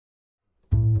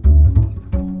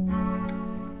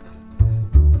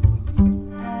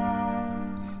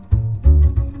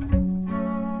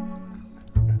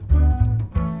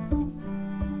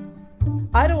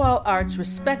Arts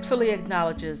respectfully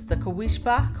acknowledges the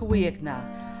Kawishpa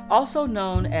Kawiakna, also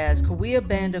known as Cahuilla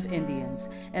Band of Indians,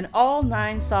 and all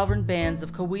 9 sovereign bands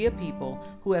of Cahuilla people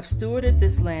who have stewarded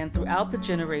this land throughout the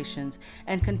generations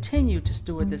and continue to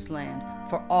steward this land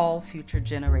for all future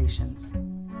generations.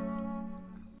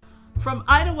 From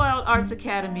Idlewild Arts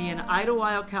Academy in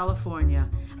Idlewild, California,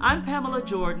 I'm Pamela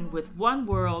Jordan with One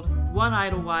World, One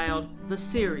Idlewild, the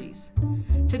series.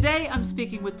 Today I'm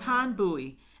speaking with Thanh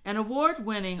Bui, an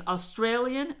award-winning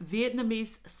Australian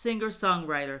Vietnamese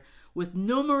singer-songwriter with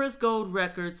numerous gold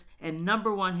records and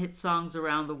 #1 hit songs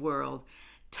around the world.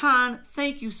 Thanh,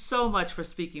 thank you so much for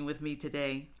speaking with me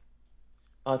today.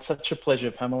 Oh, it's such a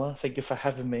pleasure, Pamela. Thank you for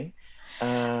having me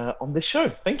on this show.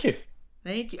 Thank you.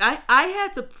 Thank you. I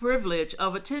had the privilege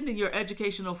of attending your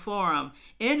educational forum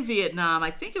in Vietnam.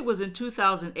 I think it was in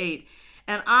 2008.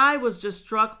 And I was just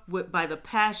struck by the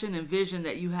passion and vision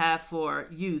that you have for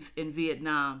youth in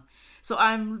Vietnam. So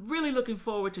I'm really looking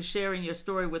forward to sharing your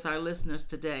story with our listeners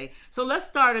today. So let's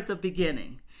start at the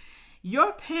beginning.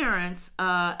 Your parents,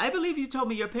 I believe you told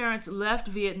me your parents left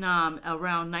Vietnam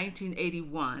around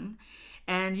 1981.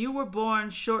 And you were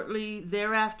born shortly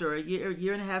thereafter, a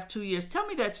year and a half, 2 years. Tell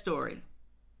me that story.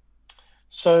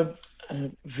 So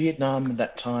Vietnam at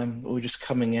that time, we were just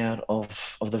coming out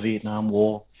of the Vietnam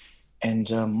War.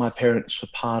 And my parents were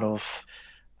part of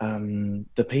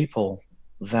the people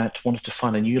that wanted to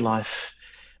find a new life,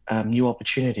 new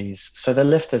opportunities. So they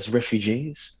left as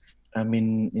refugees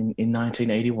in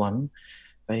 1981.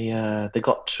 They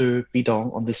got to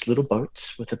Bidong on this little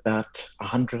boat with about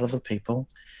 100 other people.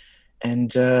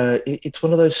 And it's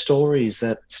one of those stories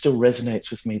that still resonates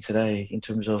with me today in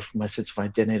terms of my sense of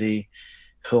identity,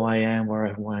 who I am, where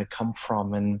I come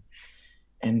from.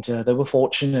 And they were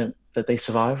fortunate that they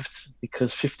survived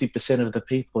because 50% of the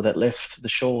people that left the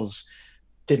shores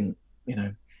didn't,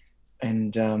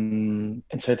 and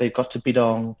so they got to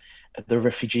Bidong at the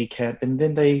refugee camp, and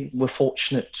then they were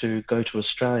fortunate to go to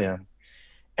Australia.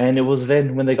 And it was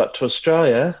then when they got to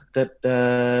Australia that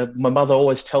my mother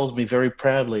always tells me very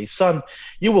proudly, son,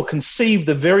 you will conceive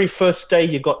the very first day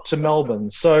you got to Melbourne.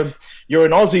 So you're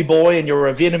an Aussie boy and you're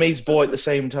a Vietnamese boy at the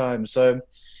same time. So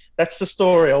that's the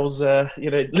story. I was,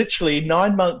 literally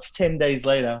 9 months, 10 days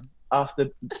later, after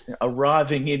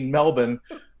arriving in Melbourne,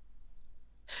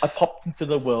 I popped into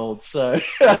the world. So,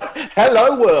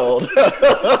 hello, world.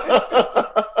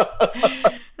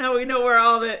 Now we know where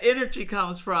all the energy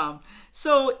comes from.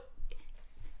 So,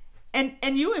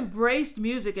 and you embraced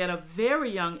music at a very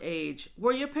young age.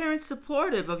 Were your parents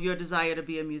supportive of your desire to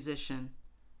be a musician?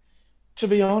 To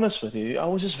be honest with you, I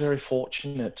was just very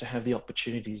fortunate to have the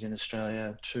opportunities in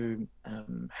Australia to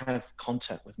have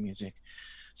contact with music.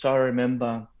 So I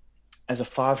remember as a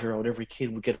 5-year-old, every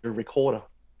kid would get a recorder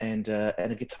and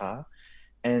a guitar.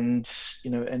 And,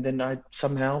 and then I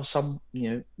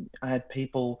had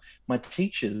people, my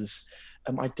teachers,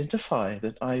 identify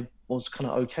that I was kind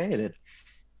of okay at it.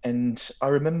 And I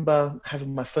remember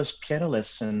having my first piano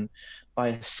lesson by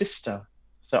a sister.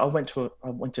 So I went to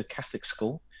a Catholic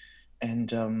school. And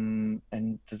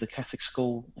the Catholic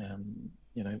school,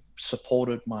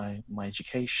 supported my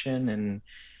education,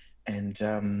 and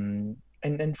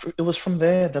it was from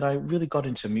there that I really got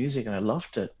into music, and I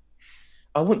loved it.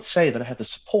 I wouldn't say that I had the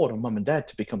support of mum and dad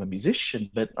to become a musician,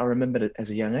 but I remember that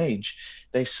as a young age,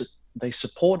 they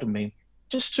supported me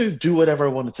just to do whatever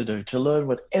I wanted to do, to learn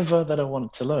whatever that I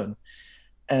wanted to learn.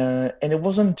 And it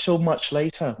wasn't until much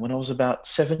later, when I was about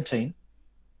 17,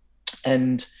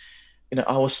 and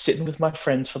I was sitting with my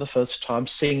friends for the first time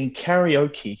singing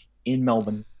karaoke in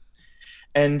Melbourne.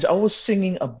 And I was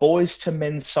singing a Boyz II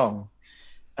Men song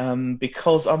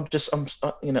because I'm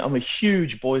a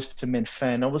huge Boyz II Men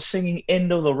fan. I was singing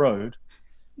End of the Road,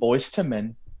 Boyz II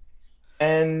Men.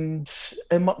 And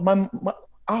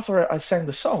after I sang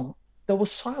the song, there was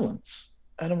silence.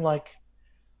 And I'm like,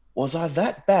 was I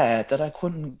that bad that I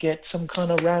couldn't get some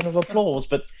kind of round of applause?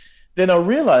 But then I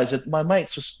realized that my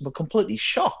mates were completely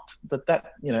shocked that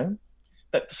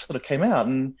sort of came out,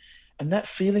 and that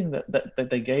feeling that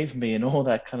they gave me and all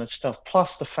that kind of stuff,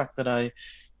 plus the fact that I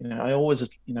always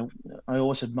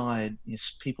admired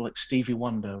people like Stevie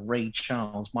Wonder, Ray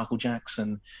Charles, Michael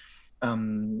Jackson,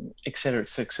 et cetera, et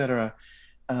cetera, et cetera.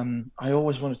 I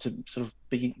always wanted to sort of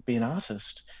be an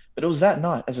artist. But it was that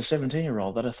night as a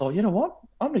 17-year-old that I thought, you know what,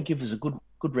 I'm going to give this a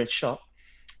good red shot,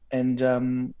 and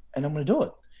I'm going to do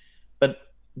it.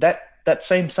 But that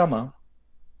same summer,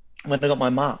 when I got my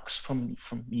marks from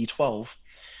year 12,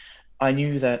 I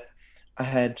knew that I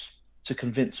had to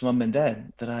convince mum and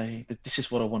dad that this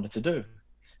is what I wanted to do.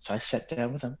 So I sat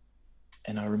down with them,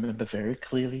 and I remember very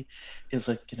clearly, it was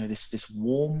like, this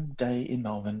warm day in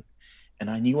Melbourne, and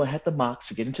I knew I had the marks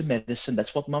to get into medicine.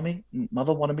 That's what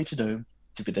mother wanted me to do,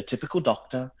 to be the typical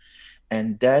doctor,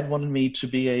 and dad wanted me to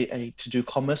be to do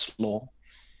commerce law.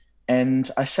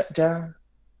 And I sat down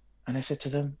and I said to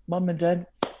them, Mum and Dad,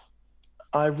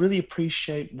 I really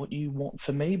appreciate what you want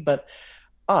for me, but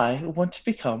I want to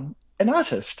become an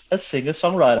artist, a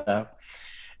singer-songwriter.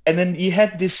 And then you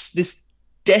had this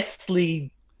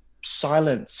deathly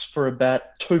silence for about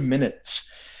 2 minutes.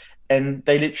 And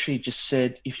they literally just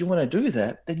said, if you want to do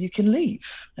that, then you can leave.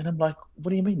 And I'm like, what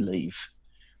do you mean leave?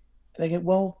 And they go,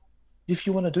 well, if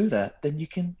you want to do that, then you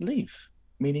can leave.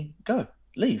 Meaning go,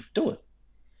 leave, do it.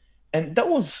 And that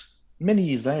was many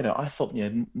years later. I thought,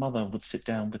 mother would sit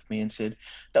down with me and said,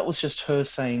 that was just her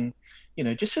saying,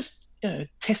 just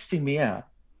testing me out.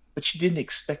 But she didn't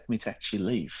expect me to actually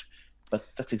leave. But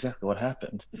that's exactly what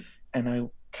happened. And I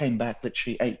came back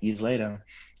literally 8 years later,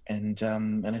 and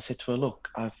I said to her, look,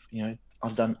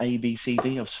 I've done A, B, C,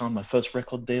 D. I've signed my first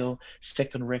record deal,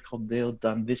 second record deal,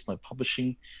 done this, my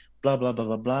publishing, blah, blah, blah,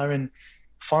 blah, blah. And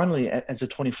finally, as a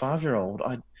 25-year-old,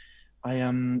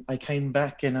 I came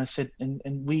back and I said,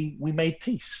 and we made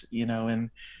peace, and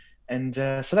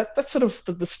so that's sort of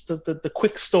the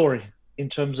quick story in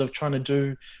terms of trying to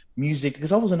do music,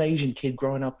 because I was an Asian kid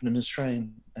growing up in an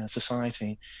Australian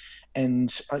society,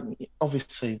 and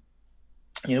obviously,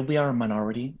 we are a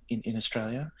minority in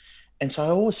Australia, and so I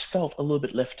always felt a little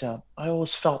bit left out. I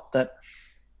always felt that,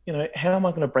 how am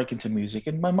I going to break into music?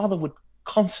 And my mother would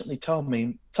constantly tell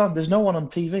me, son, there's no one on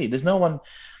TV.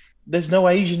 There's no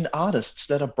Asian artists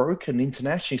that are broken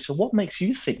internationally. So what makes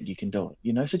you think you can do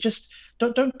it? So just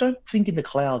don't think in the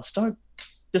clouds. Don't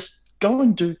just go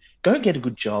get a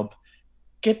good job,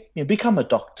 become a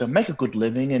doctor, make a good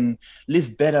living, and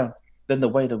live better than the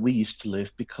way that we used to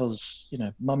live. Because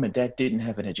mum and dad didn't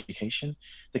have an education.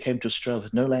 They came to Australia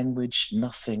with no language,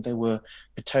 nothing. They were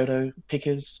potato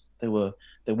pickers. They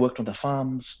worked on the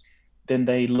farms. Then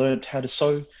they learned how to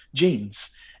sew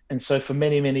jeans. And so for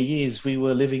many, many years, we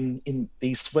were living in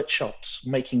these sweatshops,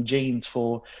 making jeans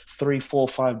for $3, $4,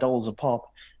 $5 a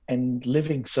pop, and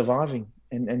surviving,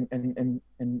 and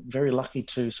very lucky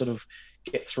to sort of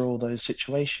get through all those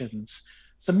situations.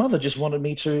 So mother just wanted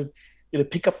me to,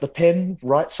 pick up the pen,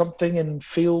 write something, and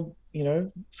feel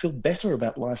better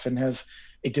about life and have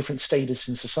a different status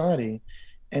in society.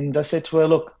 And I said to her,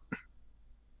 look,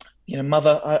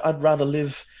 mother, I'd rather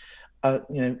live.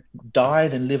 Die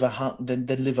than live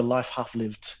a life half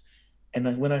lived.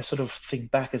 And when I sort of think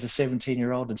back as a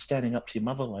 17-year-old and standing up to your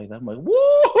mother like that, I'm like,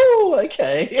 woohoo,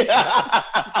 okay.